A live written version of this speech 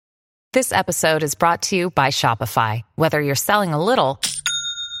This episode is brought to you by Shopify. Whether you're selling a little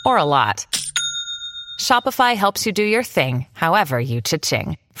or a lot, Shopify helps you do your thing, however you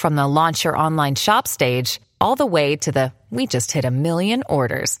cha-ching. From the launch your online shop stage, all the way to the we just hit 1 million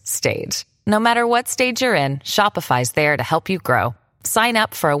orders stage. No matter what stage you're in, Shopify's there to help you grow. Sign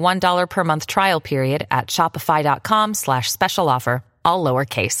up for a $1 per month trial period at shopify.com/special offer, all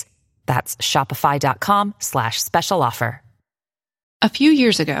lowercase. That's shopify.com/special offer. A few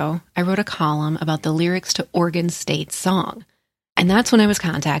years ago, I wrote a column about the lyrics to Oregon State's song. And that's when I was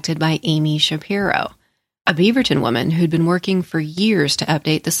contacted by Amy Shapiro, a Beaverton woman who'd been working for years to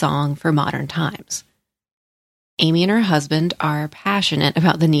update the song for modern times. Amy and her husband are passionate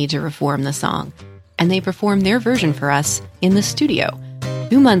about the need to reform the song, and they performed their version for us in the studio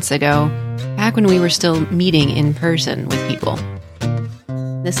 2 months ago, back when we were still meeting in person with people.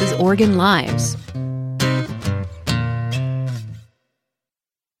 This is Oregon Lives.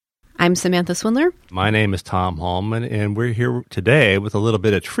 I'm Samantha Swindler. My name is Tom Hallman, and we're here today with a little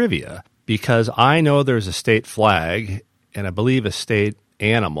bit of trivia because I know there's a state flag and I believe a state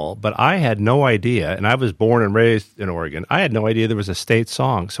animal, but I had no idea, and I was born and raised in Oregon, I had no idea there was a state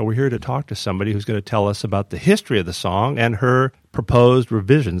song. So we're here to talk to somebody who's going to tell us about the history of the song and her proposed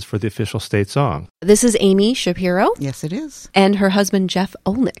revisions for the official state song. This is Amy Shapiro. Yes, it is. And her husband, Jeff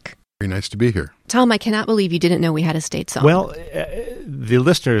Olnick. Very nice to be here. Tom, I cannot believe you didn't know we had a state song. Well, the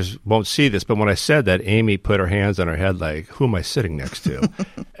listeners won't see this, but when I said that, Amy put her hands on her head like, who am I sitting next to?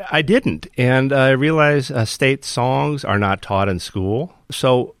 I didn't. And I realized state songs are not taught in school.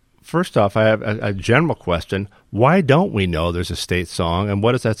 So first off, I have a general question. Why don't we know there's a state song, and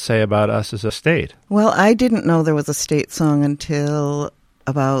what does that say about us as a state? Well, I didn't know there was a state song until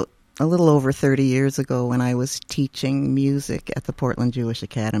about a little over 30 years ago when I was teaching music at the Portland Jewish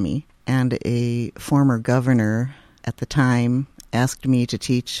Academy. And a former governor at the time asked me to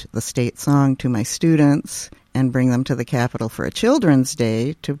teach the state song to my students and bring them to the Capitol for a Children's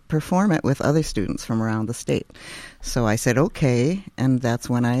Day to perform it with other students from around the state. So I said, okay, and that's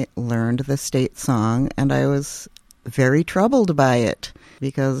when I learned the state song, and I was very troubled by it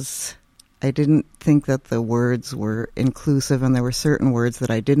because I didn't think that the words were inclusive, and there were certain words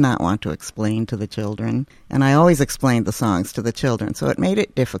that I did not want to explain to the children. And I always explained the songs to the children, so it made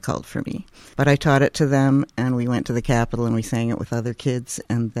it difficult for me. But I taught it to them, and we went to the Capitol, and we sang it with other kids,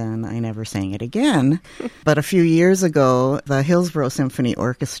 and then I never sang it again. But a few years ago, the Hillsborough Symphony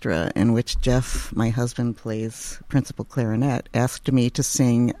Orchestra, in which Jeff, my husband, plays principal clarinet, asked me to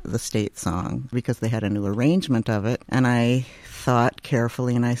sing the state song because they had a new arrangement of it. And I thought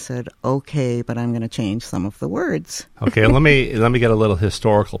carefully, and I said, okay, but I'm going to change some of the words. Okay, let me get a little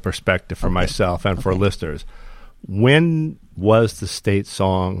historical perspective for myself and for listeners. When was the state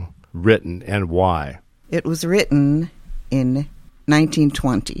song written and why? It was written in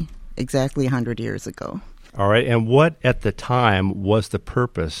 1920, exactly 100 years ago. All right, and what at the time was the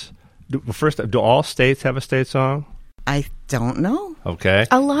purpose? First, do all states have a state song? I don't know. Okay.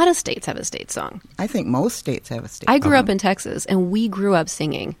 A lot of states have a state song. I think most states have a state I grew song. up in Texas, and we grew up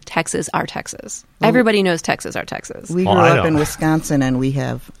singing Texas, Our Texas. Everybody knows Texas, Our Texas. We grew up in Wisconsin, and we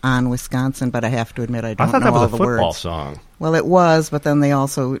have On Wisconsin, but I have to admit I don't know all the words. I thought that was a football song. Well, it was, but then they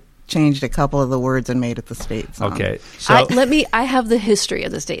also changed a couple of the words and made it the state song. Okay. So I have the history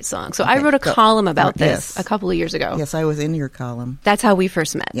of the state song. So I wrote a column about this a couple of years ago. Yes, I was in your column. That's how we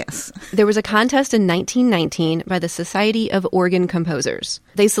first met. Yes. There was a contest in 1919 by the Society of Oregon Composers.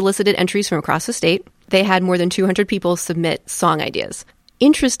 They solicited entries from across the state. They had more than 200 people submit song ideas.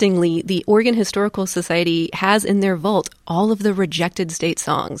 Interestingly, the Oregon Historical Society has in their vault all of the rejected state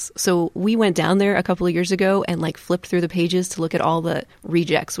songs. So we went down there a couple of years ago and flipped through the pages to look at all the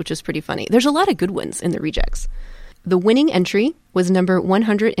rejects, which is pretty funny. There's a lot of good ones in the rejects. The winning entry was number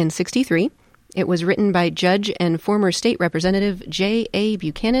 163. It was written by Judge and former state representative J.A.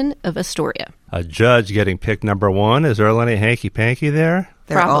 Buchanan of Astoria. A judge getting picked number one? Is there any hanky-panky there?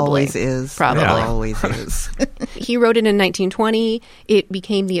 There always is. Probably. There always is. He wrote it in 1920. It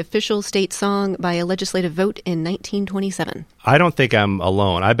became the official state song by a legislative vote in 1927. I don't think I'm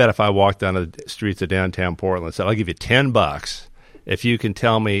alone. I bet if I walked down the streets of downtown Portland and said, I'll give you $10 if you can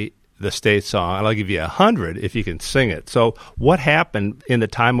tell me the state song, and I'll give you $100 if you can sing it. So what happened in the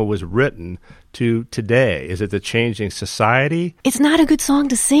time it was written to today? Is it the changing society? It's not a good song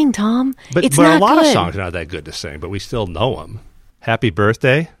to sing, Tom. But a lot of songs are not that good to sing, but we still know them. Happy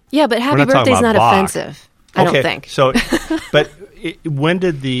Birthday? Yeah, but Happy Birthday's not offensive, I don't think. So, but when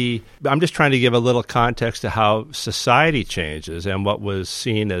did I'm just trying to give a little context to how society changes and what was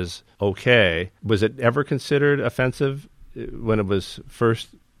seen as okay. Was it ever considered offensive when it was first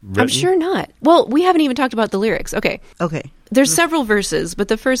written? I'm sure not. Well, we haven't even talked about the lyrics. Okay. There's several verses, but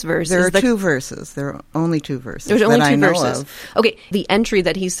the first verse There is are two verses. There are only two verses. There's only that two I know verses. of. Okay, the entry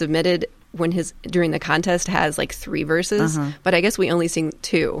that he submitted during the contest has like 3 verses, but I guess we only sing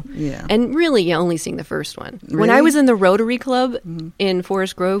 2. Yeah. And really, you only sing the first one. When Really? I was in the Rotary Club in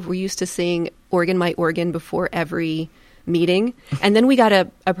Forest Grove, we used to sing Organ My Organ before every meeting. And then we got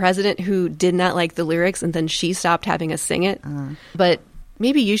a president who did not like the lyrics, and then she stopped having us sing it. But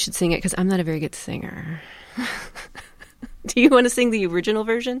maybe you should sing it because I'm not a very good singer. Do you want to sing the original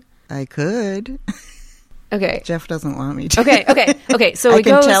version? I could. Okay. Jeff doesn't want me to. Okay. So I it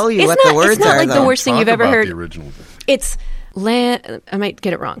can goes. tell you it's what not, the words It's not are, like the though. worst thing you've ever heard. The original. It's land. I might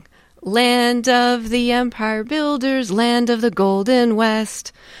get it wrong. Land of the empire builders, land of the golden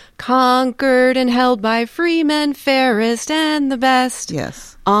west, conquered and held by free men, fairest and the best.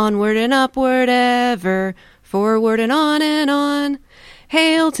 Yes. Onward and upward ever, forward and on.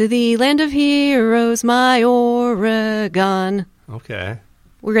 Hail to the land of heroes, my Oregon. Okay.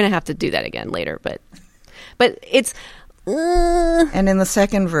 We're gonna have to do that again later, but it's. And in the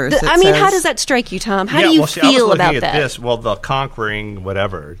second verse, it how says, does that strike you, Tom? How do you I was feel looking about at that? this. Well, the conquering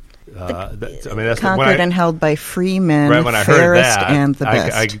whatever. That's conquered and held by free men, right when I heard fairest that, and the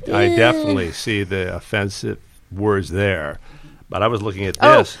best. I definitely see the offensive words there. But I was looking at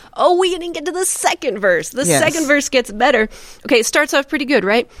this. Oh, we didn't get to the second verse. The Yes. second verse gets better. Okay, it starts off pretty good,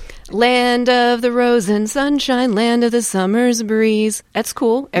 right? Land of the rose and sunshine, land of the summer's breeze. That's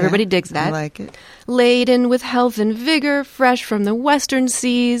cool. Everybody Yeah, digs that. I like it. Laden with health and vigor, fresh from the western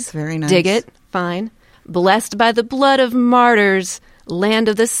seas. Very nice. Dig it. Fine. Blessed by the blood of martyrs, land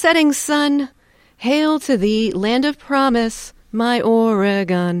of the setting sun. Hail to thee, land of promise, my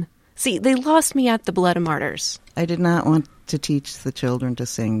Oregon. See, they lost me at the blood of martyrs. I did not want to teach the children to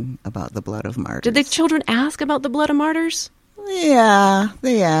sing about the blood of martyrs. Did the children ask about the blood of martyrs? Yeah,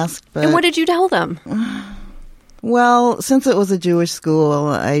 they asked. But And what did you tell them? Well, since it was a Jewish school,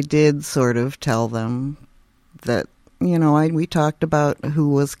 I did sort of tell them that, we talked about who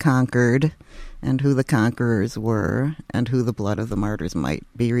was conquered and who the conquerors were and who the blood of the martyrs might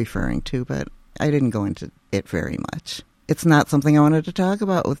be referring to, but I didn't go into it very much. It's not something I wanted to talk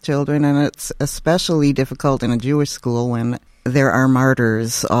about with children, and it's especially difficult in a Jewish school when there are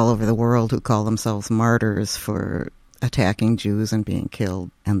martyrs all over the world who call themselves martyrs for attacking Jews and being killed,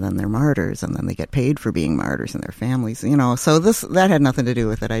 and then they're martyrs, and then they get paid for being martyrs and their families, So that had nothing to do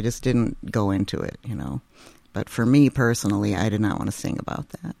with it. I just didn't go into it, But for me personally, I did not want to sing about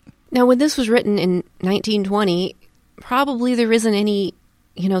that. Now, when this was written in 1920, probably there isn't any,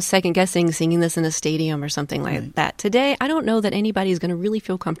 second guessing singing this in a stadium or something like that. Today, I don't know that anybody's going to really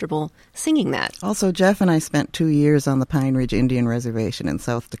feel comfortable singing that. Also, Jeff and I spent 2 years on the Pine Ridge Indian Reservation in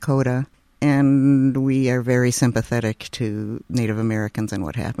South Dakota, and we are very sympathetic to Native Americans and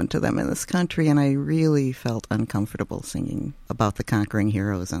what happened to them in this country, and I really felt uncomfortable singing about the conquering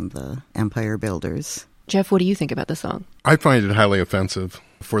heroes and the empire builders. Jeff, what do you think about the song? I find it highly offensive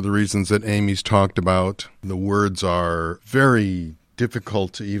for the reasons that Amy's talked about. The words are very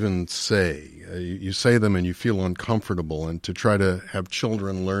difficult to even say. You say them and you feel uncomfortable, and to try to have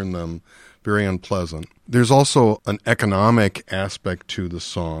children learn them, very unpleasant. There's also an economic aspect to the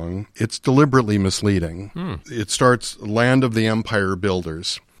song. It's deliberately misleading. It starts, land of the empire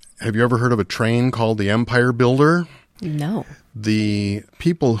builders. Have you ever heard of a train called the Empire Builder? No. The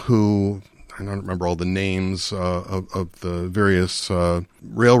people who, I don't remember all the names of the various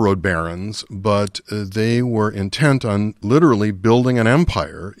railroad barons, but they were intent on literally building an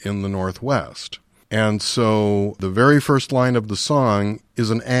empire in the Northwest. And so the very first line of the song is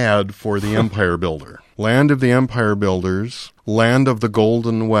an ad for the Empire Builder. Land of the Empire Builders, land of the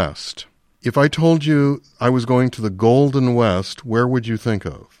Golden West. If I told you I was going to the Golden West, where would you think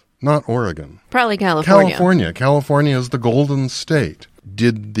of? Not Oregon. Probably California. California is the Golden State.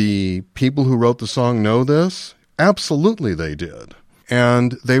 Did the people who wrote the song know this? Absolutely they did.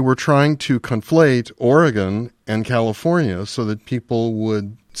 And they were trying to conflate Oregon and California so that people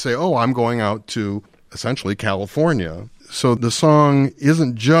would say, oh, I'm going out to essentially California. So the song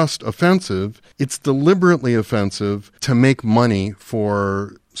isn't just offensive, it's deliberately offensive to make money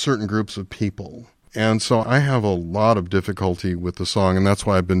for certain groups of people. And so I have a lot of difficulty with the song, and that's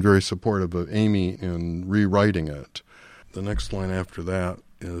why I've been very supportive of Amy in rewriting it. The next line after that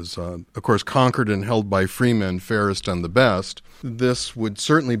is, of course, conquered and held by free men, fairest and the best. This would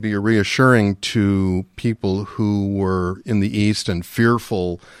certainly be reassuring to people who were in the East and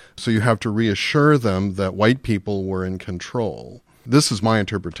fearful. So you have to reassure them that white people were in control. This is my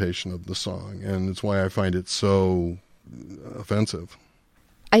interpretation of the song, and it's why I find it so offensive.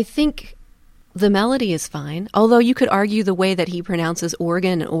 I think The melody is fine, although you could argue the way that he pronounces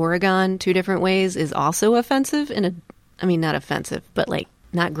Oregon and Oregon 2 different ways is also offensive not offensive, but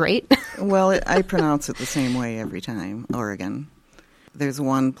not great. Well, I pronounce it the same way every time, Oregon. There's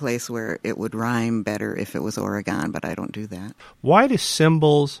one place where it would rhyme better if it was Oregon, but I don't do that. Why do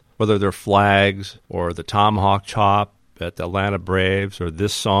symbols, whether they're flags or the tomahawk chop at the Atlanta Braves or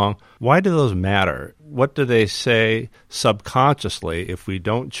this song, why do those matter? What do they say subconsciously if we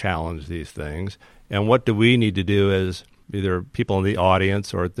don't challenge these things? And what do we need to do as either people in the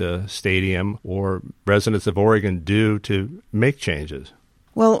audience or at the stadium or residents of Oregon do to make changes?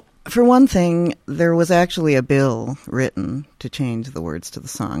 Well, for one thing, there was actually a bill written to change the words to the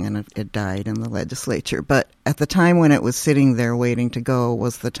song, and it died in the legislature. But at the time when it was sitting there waiting to go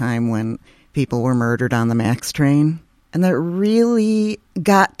was the time when people were murdered on the MAX train. And that really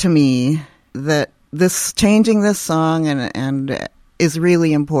got to me that this changing this song and is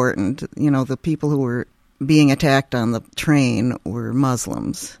really important. You know, the people who were being attacked on the train were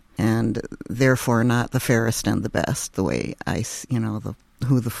Muslims, and therefore not the fairest and the best, the way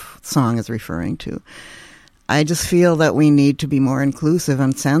who the song is referring to. I just feel that we need to be more inclusive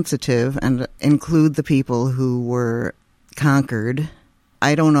and sensitive and include the people who were conquered.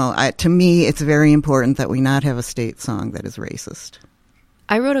 I don't know. To me, it's very important that we not have a state song that is racist.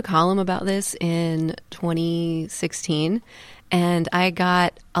 I wrote a column about this in 2016, and I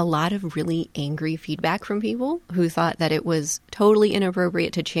got a lot of really angry feedback from people who thought that it was totally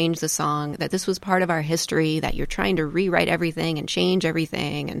inappropriate to change the song, that this was part of our history, that you're trying to rewrite everything and change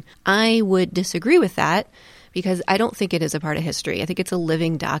everything. And I would disagree with that because I don't think it is a part of history. I think it's a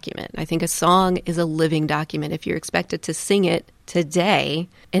living document. I think a song is a living document. If you're expected to sing it today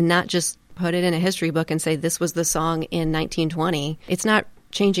and not just put it in a history book and say this was the song in 1920, it's not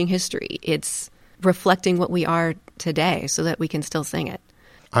changing history. It's reflecting what we are today so that we can still sing it.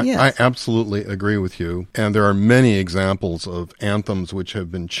 I absolutely agree with you. And there are many examples of anthems which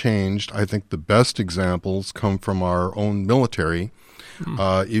have been changed. I think the best examples come from our own military.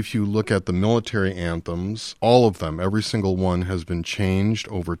 If you look at the military anthems, all of them, every single one has been changed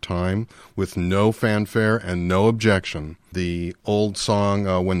over time with no fanfare and no objection. The old song,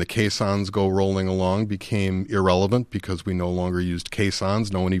 When the Caissons Go Rolling Along, became irrelevant because we no longer used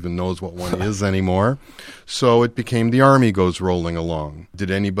caissons. No one even knows what one is anymore. So it became The Army Goes Rolling Along.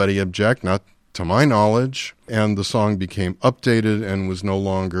 Did anybody object? Not to my knowledge, and the song became updated and was no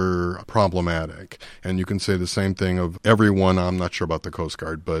longer problematic. And you can say the same thing of everyone. I'm not sure about the Coast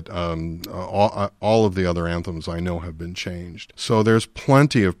Guard, but all of the other anthems I know have been changed. So there's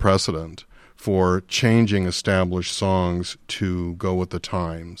plenty of precedent for changing established songs to go with the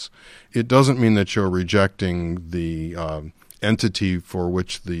times. It doesn't mean that you're rejecting the entity for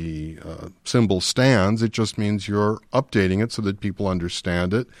which the symbol stands. It just means you're updating it so that people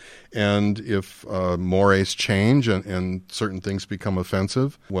understand it. And if mores change and certain things become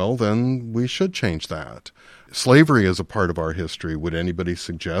offensive, well, then we should change that. Slavery is a part of our history. Would anybody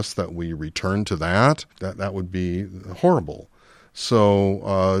suggest that we return to that? That would be horrible.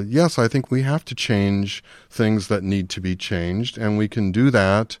 So, yes, I think we have to change things that need to be changed, and we can do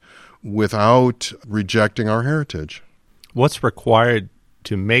that without rejecting our heritage. What's required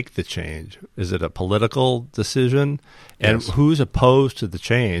to make the change? Is it a political decision? And Yes. Who's opposed to the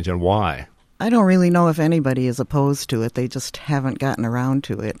change and why? I don't really know if anybody is opposed to it. They just haven't gotten around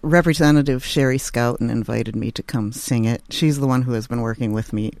to it. Representative Sherry Schouten invited me to come sing it. She's the one who has been working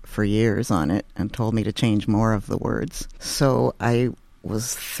with me for years on it and told me to change more of the words. So I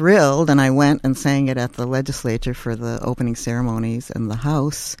was thrilled, and I went and sang it at the legislature for the opening ceremonies in the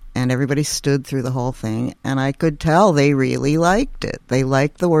House, and everybody stood through the whole thing, and I could tell they really liked it. They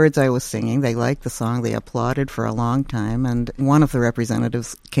liked the words I was singing. They liked the song. They applauded for a long time, and one of the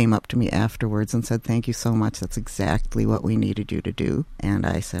representatives came up to me afterwards and said, "Thank you so much. That's exactly what we needed you to do." And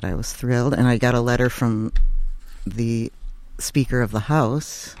I said I was thrilled, and I got a letter from the Speaker of the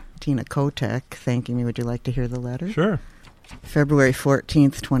House, Tina Kotek, thanking me. Would you like to hear the letter? Sure. February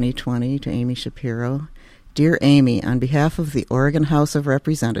 14th, 2020, to Amy Shapiro. Dear Amy, on behalf of the Oregon House of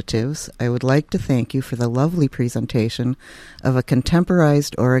Representatives, I would like to thank you for the lovely presentation of a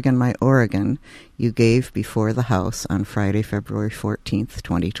contemporized Oregon, My Oregon you gave before the House on Friday, February 14th,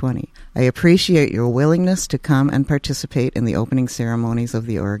 2020. I appreciate your willingness to come and participate in the opening ceremonies of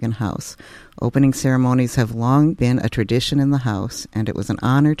the Oregon House. Opening ceremonies have long been a tradition in the House, and it was an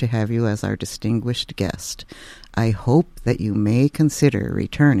honor to have you as our distinguished guest. I hope that you may consider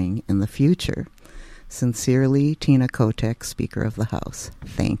returning in the future. Sincerely, Tina Kotek, Speaker of the House.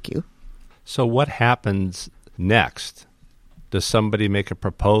 Thank you. So what happens next? does somebody make a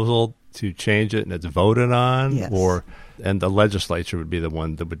proposal to change it and it's voted on? Yes. And the legislature would be the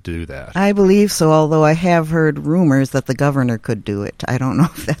one that would do that? I believe so, although I have heard rumors that the governor could do it. I don't know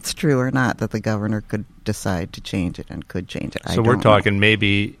if that's true or not, that the governor could decide to change it and could change it. So we're talking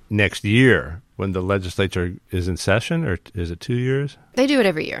maybe next year when the legislature is in session, or is it 2 years? They do it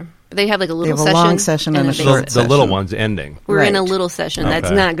every year. They have like a little they have session. a long session and a short The session. little one's ending. We're in a Right. little session that's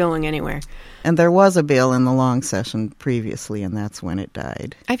Okay. not going anywhere. And there was a bill in the long session previously, and that's when it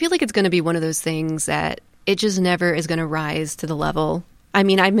died. I feel like it's going to be one of those things that it just never is going to rise to the level. I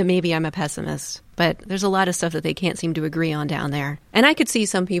mean, maybe I'm a pessimist, but there's a lot of stuff that they can't seem to agree on down there. And I could see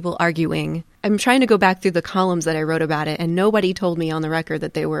some people arguing. I'm trying to go back through the columns that I wrote about it, and nobody told me on the record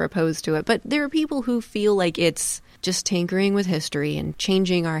that they were opposed to it. But there are people who feel like it's just tinkering with history and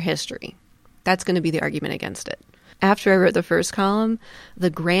changing our history. That's going to be the argument against it. After I wrote the first column,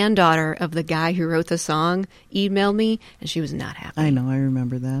 the granddaughter of the guy who wrote the song emailed me, and she was not happy. I know, I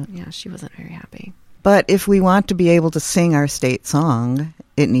remember that. Yeah, she wasn't very happy. But if we want to be able to sing our state song,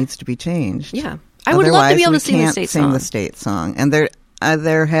 it needs to be changed. Yeah. I would love to be able to Otherwise, sing we the can't state sing song. the state song. And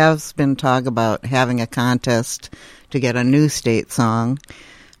there has been talk about having a contest to get a new state song.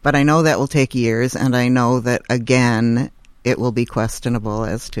 But I know that will take years, and I know that, again, it will be questionable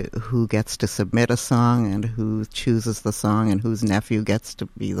as to who gets to submit a song and who chooses the song and whose nephew gets to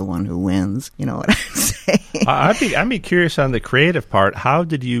be the one who wins. You know what I'm saying? I'd be curious on the creative part. How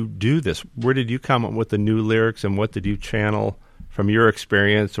did you do this? Where did you come up with the new lyrics, and what did you channel from your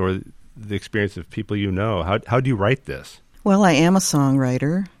experience or the experience of people you know? How do you write this? Well, I am a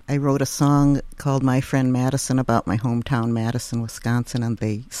songwriter. I wrote a song called My Friend Madison about my hometown, Madison, Wisconsin, and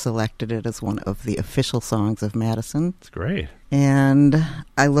they selected it as one of the official songs of Madison. It's great. And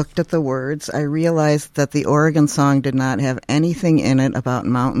I looked at the words. I realized that the Oregon song did not have anything in it about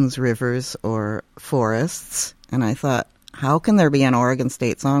mountains, rivers, or forests. And I thought, how can there be an Oregon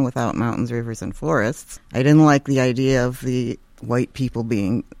state song without mountains, rivers, and forests? I didn't like the idea of the white people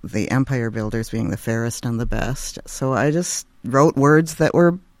being the empire builders, being the fairest and the best. So I just wrote words that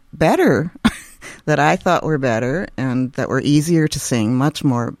were better, that I thought were better, and that were easier to sing, much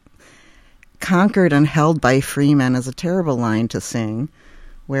more. Conquered and held by free men is a terrible line to sing,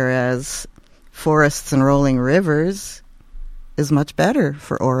 whereas forests and rolling rivers is much better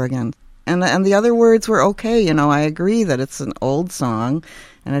for Oregon. And the other words were okay. You know, I agree that it's an old song,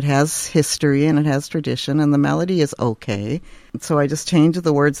 and it has history and it has tradition, and the melody is okay. So I just changed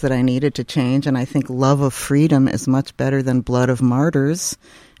the words that I needed to change, and I think love of freedom is much better than blood of martyrs,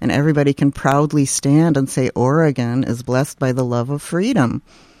 and everybody can proudly stand and say Oregon is blessed by the love of freedom.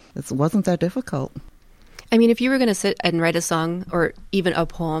 It wasn't that difficult. I mean, if you were going to sit and write a song or even a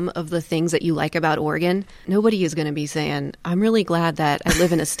poem of the things that you like about Oregon, nobody is going to be saying, I'm really glad that I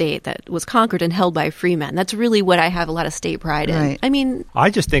live in a state that was conquered and held by free men. That's really what I have a lot of state pride in. Right. I mean, I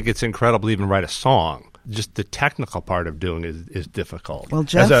just think it's incredible to even write a song. Just the technical part of doing it is difficult. Well,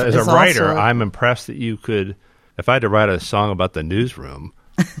 Jeff as a is writer, also- I'm impressed that you could, if I had to write a song about the newsroom,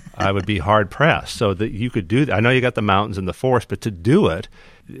 I would be hard-pressed. So that you could do that. I know you got the mountains and the forest, but to do it,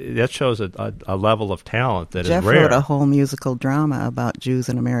 that shows a level of talent that Jeff is rare. wrote a whole musical drama about Jews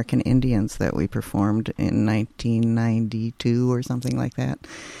and American Indians that we performed in 1992 or something like that.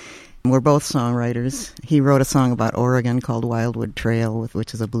 We're both songwriters. He wrote a song about Oregon called Wildwood Trail,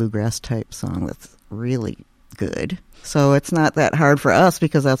 which is a bluegrass-type song that's really good. So it's not that hard for us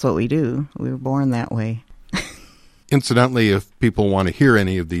because that's what we do. We were born that way. Incidentally, if people want to hear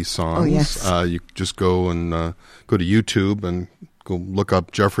any of these songs, yes. You just go and go to YouTube and go look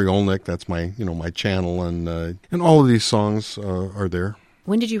up Jeffrey Olnick. That's my my channel, and all of these songs are there.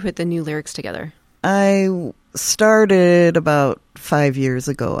 when did you put the new lyrics together? I started about 5 years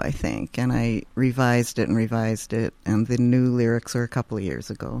ago, I think, and I revised it, and the new lyrics are a couple of years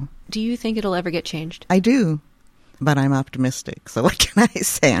ago. Do you think it'll ever get changed? I do, but I'm optimistic. So what can I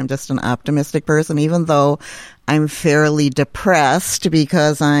say? I'm just an optimistic person, even though I'm fairly depressed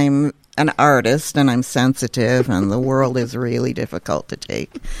because I'm an artist and I'm sensitive and the world is really difficult to take.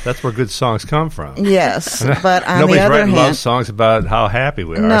 That's where good songs come from. Yes, but on Nobody's the other writing love hand, songs about how happy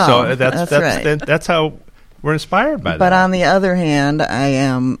we are. No, So that's right. that's how we're inspired by that. but on the other hand, I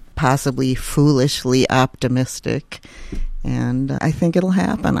am possibly foolishly optimistic. And I think it'll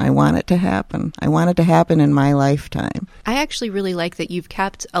happen. I want it to happen. I want it to happen in my lifetime. I actually really like that you've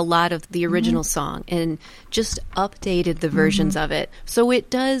kept a lot of the original song and just updated the versions of it. So it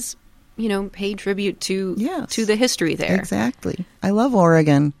does, pay tribute to Yes. the history there. Exactly. I love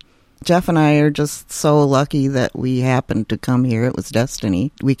Oregon. Jeff and I are just so lucky that we happened to come here. It was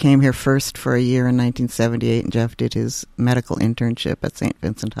destiny. We came here first for a year in 1978, and Jeff did his medical internship at St.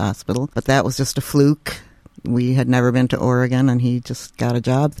 Vincent Hospital. But that was just a fluke. We had never been to Oregon, and he just got a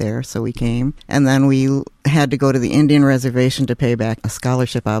job there, so we came. And then we had to go to the Indian Reservation to pay back a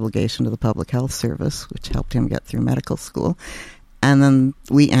scholarship obligation to the Public Health Service, which helped him get through medical school. And then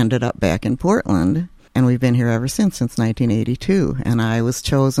we ended up back in Portland, and we've been here ever since 1982. And I was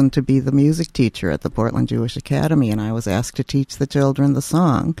chosen to be the music teacher at the Portland Jewish Academy, and I was asked to teach the children the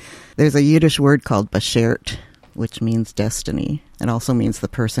song. There's a Yiddish word called bashert, which means destiny. It also means the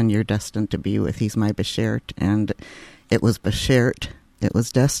person you're destined to be with. He's my bashert, and it was bashert. It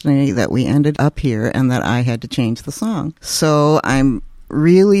was destiny that we ended up here and that I had to change the song. So I'm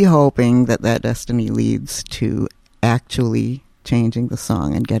really hoping that that destiny leads to actually changing the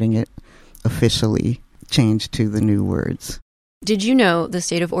song and getting it officially changed to the new words. Did you know the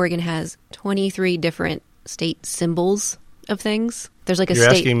state of Oregon has 23 different state symbols of things? There's like a You're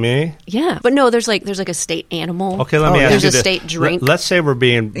state. asking me? Yeah, but no, there's like a state animal. Okay, let me ask There's you a this. state drink. Let's say we're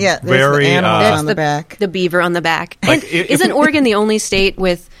being Yeah, there's very... the animals That's on the back. The beaver on the back. Like, And if isn't we- Oregon the only state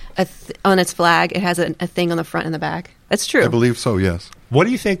with on its flag, it has a thing on the front and the back? That's true. I believe so, yes. What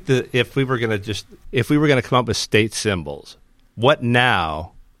do you think that if we were going to come up with state symbols, what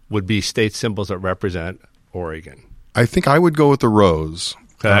now would be state symbols that represent Oregon? I think I would go with the rose.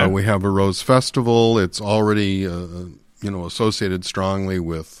 Okay. We have a rose festival. It's already associated strongly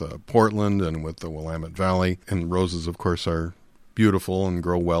with Portland and with the Willamette Valley. And roses, of course, are beautiful and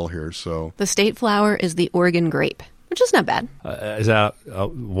grow well here. So The state flower is the Oregon grape, which is not bad. Is that a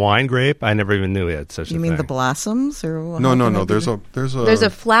wine grape? I never even knew it had such a You thing. mean the blossoms? Or no. how can it be There's There's a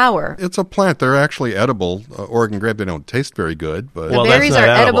flower. It's a plant. They're actually edible. Oregon grape. They don't taste very good, but The Well, that's berries not are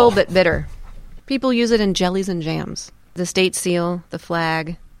edible edible. but bitter. People use it in jellies and jams. The state seal, the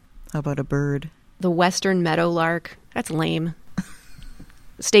flag, How about a bird? the western meadowlark. That's lame.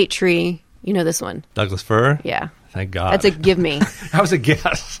 State tree. You know this one. Douglas fir? Yeah. Thank God. That's a give me. That was a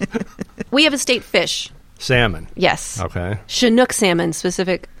guess. We have a state fish. Salmon. Yes. Okay. Chinook salmon,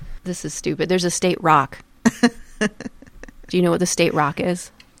 specific. This is stupid. There's a state rock. Do you know what the state rock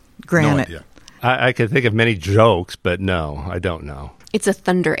is? Granite. no idea. I could think of many jokes, but no, I don't know. It's a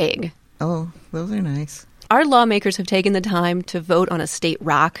thunder egg. Oh, those are nice. Our lawmakers have taken the time to vote on a state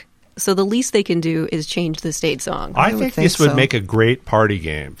rock, so the least they can do is change the state song. I would think think this would so. make a great party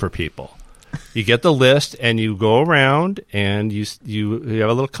game for people. You get the list, and you go around, and you have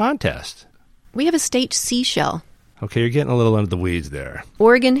a little contest. We have a state seashell. Okay, you're getting a little under the weeds there.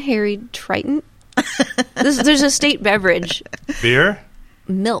 Oregon harried triton. There's a state beverage. Beer?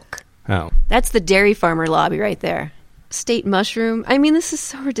 Milk. Oh. That's the dairy farmer lobby right there. State mushroom. I mean, this is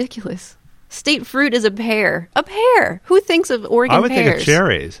so ridiculous. State fruit is a pear. A pear. Who thinks of Oregon I would pears? think of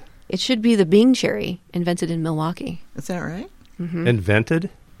cherries. It should be the Bing cherry, invented in Milwaukee. Is that right? Invented?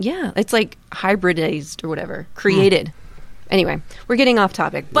 Yeah, it's like hybridized or whatever, created. Anyway, we're getting off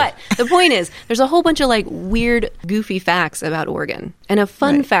topic. But the point is, there's a whole bunch of like weird, goofy facts about Oregon. And a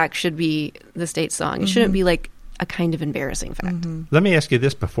fun Right. fact should be the state song. It shouldn't be like a kind of embarrassing fact. Let me ask you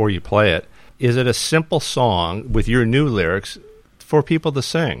this before you play it. Is it a simple song with your new lyrics for people to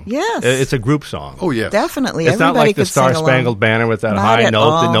sing? Yes. It's a group song. Oh, yes. Definitely. It's not Everybody like the could sing Star along. Spangled Banner with that Not high at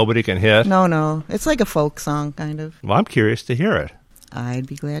note that all. nobody can hit. No. It's like a folk song, kind of. Well, I'm curious to hear it. I'd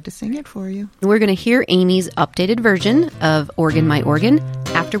be glad to sing it for you. We're going to hear Amy's updated version of Organ My Organ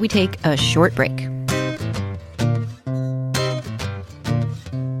after we take a short break.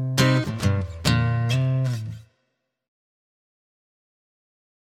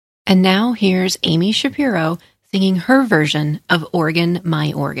 And now here's Amy Shapiro singing her version of Organ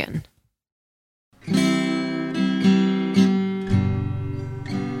My Organ.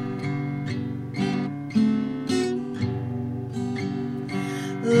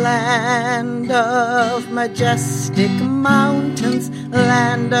 Land of majestic mountains,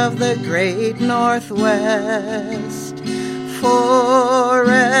 land of the great Northwest,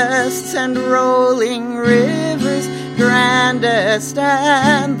 forests and rolling rivers, grandest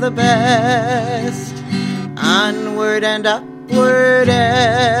and the best. Onward and upward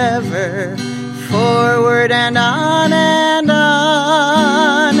ever, forward and on and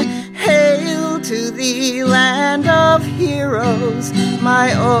on. Hail to the land of heroes,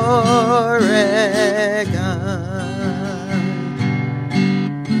 my Oregon.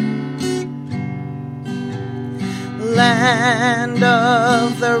 Land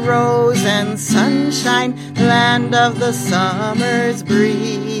of the rose and sunshine, land of the summer's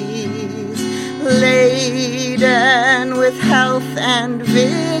breeze, laden with health and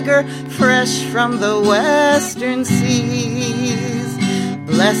vigor, fresh from the western seas,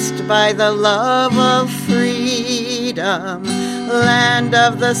 blessed by the love of freedom, land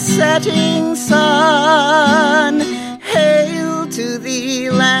of the setting sun. Hail to the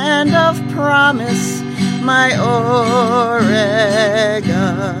land of promise, my Oregon.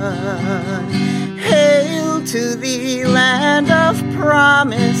 Hail to the land of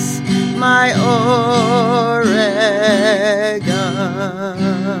promise, my Oregon.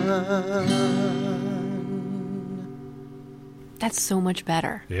 That's so much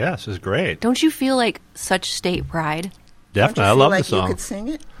better. Yeah, this is great. Don't you feel like such state pride? Definitely. Don't you I feel love like the song. You could sing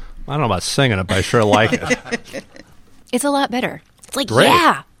it? I don't know about singing it, but I sure like it. It's a lot better. It's like, Great.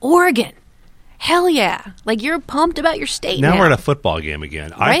 yeah, Oregon. Hell yeah. Like, you're pumped about your state now. Now we're in a football game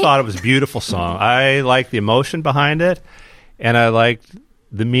again. Right? I thought it was a beautiful song. I liked the emotion behind it, and I liked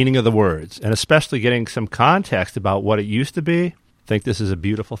the meaning of the words, and especially getting some context about what it used to be. I think this is a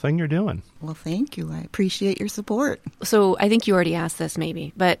beautiful thing you're doing. Well, thank you. I appreciate your support. So I think you already asked this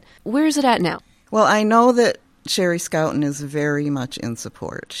maybe, but where is it at now? Well, I know that Sherry Scouten is very much in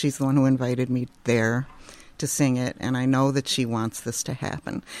support. She's the one who invited me there to sing it, and I know that she wants this to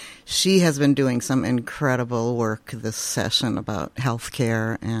happen. She has been doing some incredible work this session about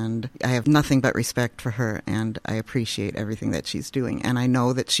healthcare, and I have nothing but respect for her, and I appreciate everything that she's doing. And I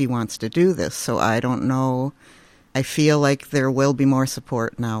know that she wants to do this, so I don't know. I feel like there will be more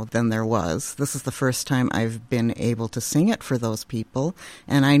support now than there was. This is the first time I've been able to sing it for those people,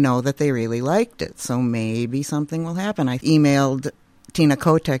 and I know that they really liked it, so maybe something will happen. I emailed Tina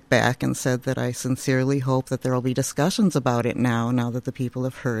Kotek back and said that I sincerely hope that there will be discussions about it now that the people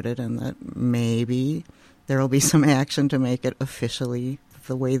have heard it, and that maybe there will be some action to make it officially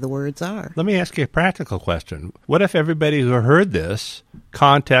the way the words are. Let me ask you a practical question. What if everybody who heard this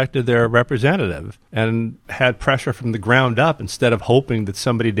contacted their representative and had pressure from the ground up instead of hoping that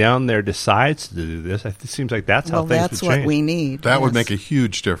somebody down there decides to do this? It seems like that's how things would change. That's what we need. That would yes. make a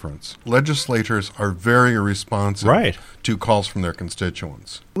huge difference. Legislators are very responsive Right. to calls from their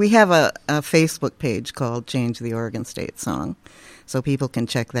constituents. We have a Facebook page called Change the Oregon State Song, so people can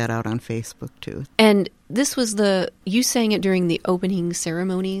check that out on Facebook too. And this was you sang it during the opening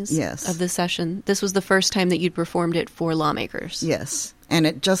ceremonies Yes. of the session. This was the first time that you'd performed it for lawmakers. Yes, and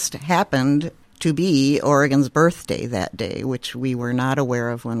it just happened to be Oregon's birthday that day, which we were not aware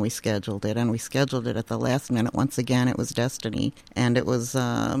of when we scheduled it, and we scheduled it at the last minute. Once again, it was destiny, and it was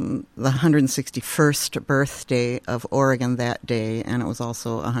the 161st birthday of Oregon that day, and it was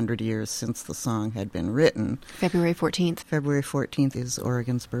also 100 years since the song had been written. February 14th. February 14th is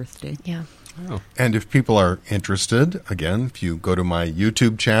Oregon's birthday. Yeah. Oh. And if people are interested, again, if you go to my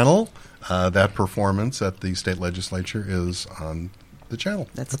YouTube channel, that performance at the state legislature is on the channel.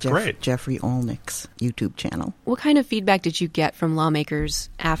 That's great. Jeffrey Olnick's YouTube channel. What kind of feedback did you get from lawmakers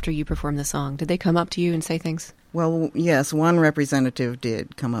after you performed the song? Did they come up to you and say things? Well, yes, one representative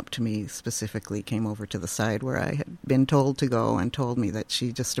did come up to me specifically, came over to the side where I had been told to go and told me that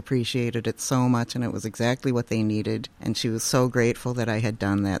she just appreciated it so much and it was exactly what they needed. And she was so grateful that I had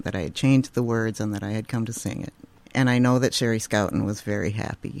done that I had changed the words and that I had come to sing it. And I know that Sherry Scouten was very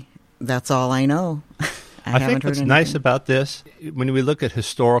happy. That's all I know. I think what's nice about this, when we look at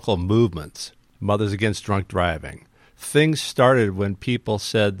historical movements, Mothers Against Drunk Driving, things started when people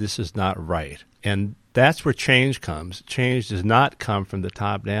said this is not right. And that's where change comes. Change does not come from the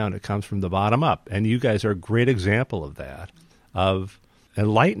top down. It comes from the bottom up. And you guys are a great example of that, of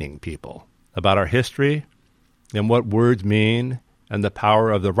enlightening people about our history and what words mean and the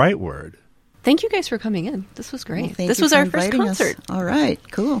power of the right word. Thank you guys for coming in. This was great. Well, this was our first concert. All right,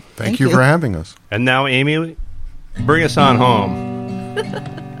 cool. Thank you for having us. And now, Amy, bring us on home.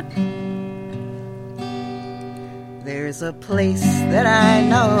 There's a place that I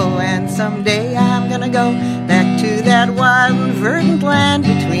know, and someday I'm gonna go back to that wild and verdant land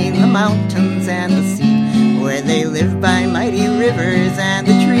between the mountains and the sea, where they live by mighty rivers and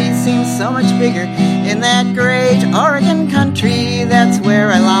the trees seem so much bigger. In that great Oregon country, that's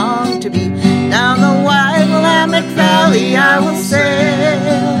where I long to be. Down the wide Willamette Valley I will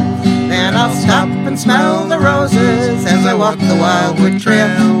sail. Then I'll stop and smell the roses as I walk the Wildwood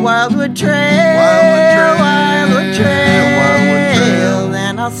Trail. Wildwood Trail, Wildwood Trail.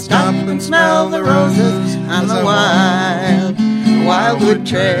 Then I'll stop and smell the roses on the Wildwood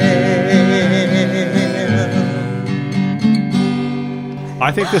Trail.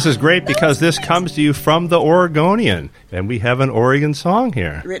 I think this is great because this comes to you from the Oregonian, and we have an Oregon song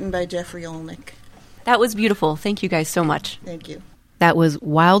here. Written by Jeffrey Olnick. That was beautiful. Thank you guys so much. Thank you. That was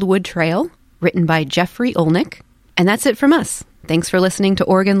Wildwood Trail, written by Jeffrey Olnick. And that's it from us. Thanks for listening to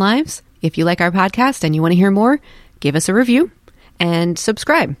Oregon Lives. If you like our podcast and you want to hear more, give us a review and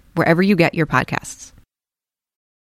subscribe wherever you get your podcasts.